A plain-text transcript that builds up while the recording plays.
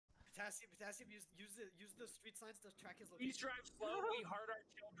Potassium, use the street signs to track his Please location. drive slow. We hurt our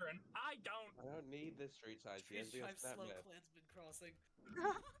children. I don't. I don't need the street signs. He has Please to be on drive slow, Snapchat. Klansman crossing.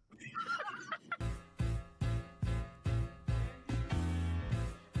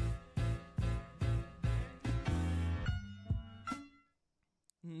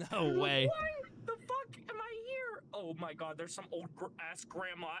 No way. Why the fuck am I here? Oh my god, there's some old ass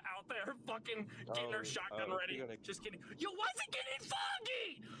grandma out there fucking getting her shotgun ready. Just kidding. Yo, why is it getting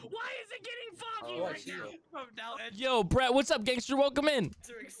foggy? Why is it getting foggy right now? From now on, Yo, Brett, what's up, gangster? Welcome in.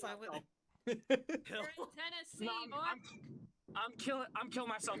 entering silent You're in Tennessee, No, boy. I'm killing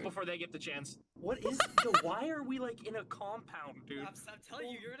myself before they get the chance. What is? Yo, why are we like in a compound, dude? I'm telling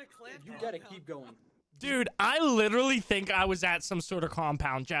you, you're in a clan. You gotta keep going. Dude, I literally think I was at some sort of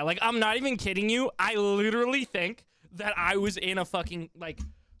compound, chat. Like, I'm not even kidding you. I literally think that I was in a fucking, like,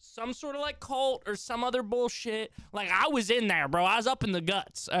 some sort of, like, cult or some other bullshit. Like, I was in there, bro. I was up in the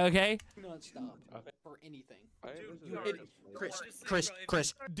guts, okay? Not stop for anything.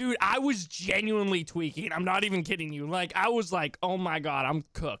 Chris. Dude, I was genuinely tweaking. I'm not even kidding you. Like, I was like, oh my god, I'm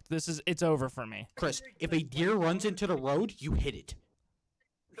cooked. It's over for me. Chris, if a deer runs into the road, you hit it.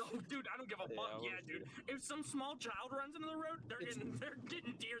 No, dude, I don't give a fuck. Yeah, dude. If some small child runs into the road, they're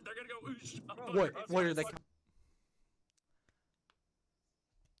getting deer. They're gonna go oosh. What are they?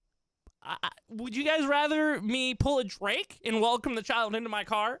 Would you guys rather me pull a Drake and welcome the child into my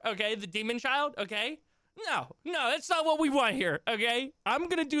car? Okay, the demon child. Okay. No, that's not what we want here. Okay, I'm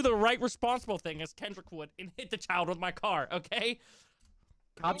gonna do the right, responsible thing as Kendrick would and hit the child with my car. Okay.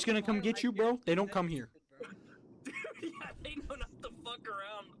 Cops gonna come get you, bro. They don't come here. Dude, yeah, they know not to fuck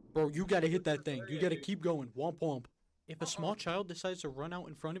around. Bro, you gotta hit that thing. You gotta keep going. Womp womp. If a small child decides to run out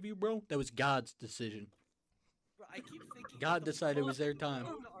in front of you, bro, that was God's decision. Bro, I keep thinking God decided it was their time.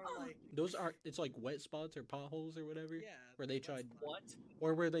 like, Those aren't. It's like wet spots or potholes or whatever. yeah, Where they tried. What?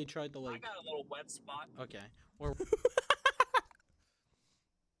 Or where they tried to I like. got a little wet spot. Okay. Or.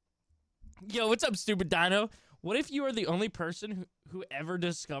 Yo, what's up, stupid dino? What if you are the only person who ever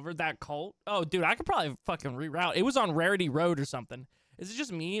discovered that cult? Oh, dude, I could probably fucking reroute. It was on Rarity Road or something. Is it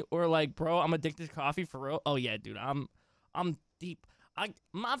just me or like, bro, I'm addicted to coffee for real? Oh yeah, dude, I'm deep.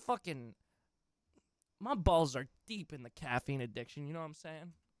 My balls are deep in the caffeine addiction. You know what I'm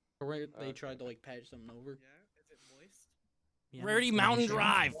saying? Where they tried to like patch something over. yeah, is it moist? Yeah, Rarity I'm Mountain sure.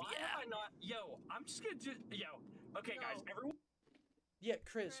 Drive. Why Yeah. am I not? Yo, I'm just gonna do. Yo, okay, guys, everyone. Yeah,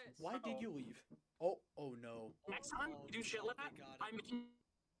 Chris, Chris. why did you leave? Oh no. Next time you do shit like that, I'm making.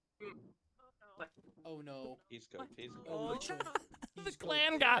 Oh no. He's cooked. He's cooked. Oh, The He's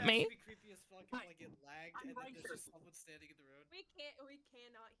clan cooked. got me. Be creepy as fuck and like it lagged, I'm and then right there's here. just someone standing in the road. We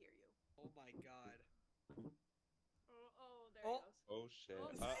cannot hear you. Oh my god. Oh, there Oh. he goes. Oh shit.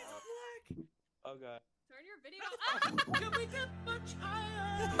 Oh, Uh-oh. Oh god. Turn your video up. Can we get much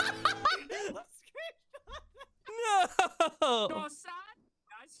higher? No. Go outside,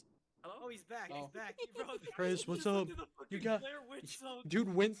 guys. Hello. Oh, he's back. Oh. He's back. He brought Chris, what's up? You got. Blair Witch song.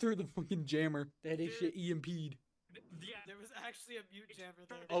 Dude went through the fucking jammer. That his shit EMP'd. Yeah. There was actually a mute jammer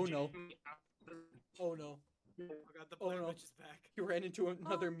there. Oh no. Oh no. Oh god, the Oh, Blair no. Witch is back. He ran into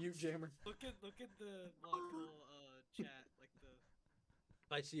another mute jammer. Look at the local chat, like the.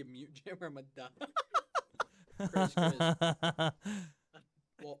 If I see a mute jammer, I'm gonna die. Chris.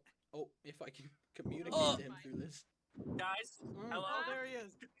 Well, oh, if I can communicate Oh. to him through this. Guys, hello. Oh, there he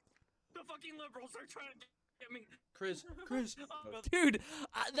is. The fucking liberals are trying to get me. Chris, Dude,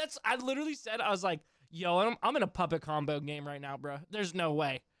 I literally said, I was like, yo, I'm in a puppet combo game right now, bro. There's no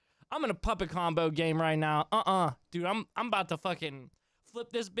way. I'm in a puppet combo game right now. Dude, I'm about to fucking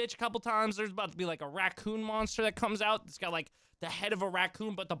flip this bitch a couple times. There's about to be like a raccoon monster that comes out. It's got like the head of a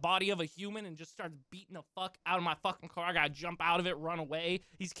raccoon, but the body of a human, and just starts beating the fuck out of my fucking car. I gotta jump out of it, run away.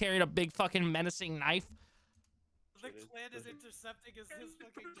 He's carrying a big fucking menacing knife. The clan is intercepting his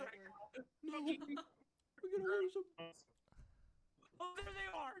fucking jammer. no, we're gonna lose him. Oh, there they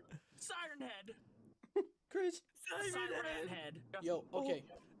are. Siren Head. Chris, Siren Head. yo, okay,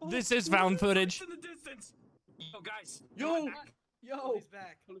 This is found footage. In the distance. Yo, guys. Yo. come back. Oh, yo. he's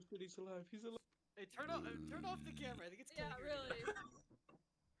back. Holy shit, he's alive. He's alive. Hey, turn off the camera. I think it's Yeah, killing your really.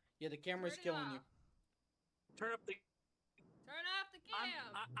 Yeah, the camera's Turn it killing you. off. Turn up the. Turn off the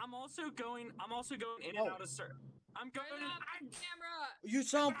cam. I'm also going in and Oh. out of sir. I'm going. Turn off I'm, the camera. You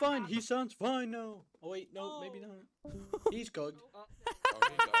sound fine. He sounds fine now. Oh wait, no, maybe not. He's cooked. Oh, Oh,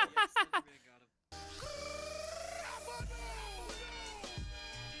 he got him. yes, Slenderman got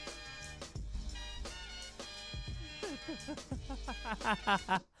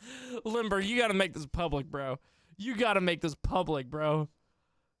him. Limber, you gotta make this public, bro. You gotta make this public, bro.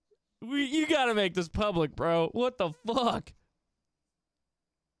 You gotta make this public, bro. What the fuck?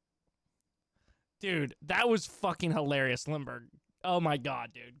 Dude, that was fucking hilarious, Limburg. Oh my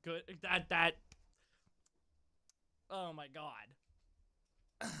god, dude. Good. That. Oh my god.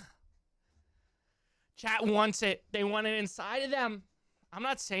 Chat wants it. They want it inside of them. I'm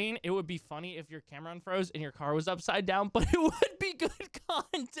not saying it would be funny if your camera unfroze and your car was upside down, but it would be good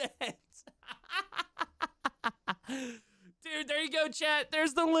content. Dude, there you go, chat.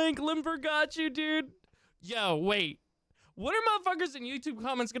 There's the link. Limburg got you, dude. Yo, wait. What are motherfuckers in YouTube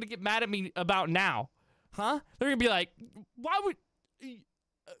comments gonna get mad at me about now? Huh? They're gonna be like, why would...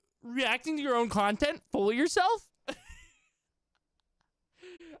 reacting to your own content? Fool yourself?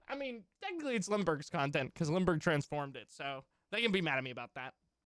 I mean, technically it's Limburg's content, because Limburg transformed it, so they can be mad at me about that.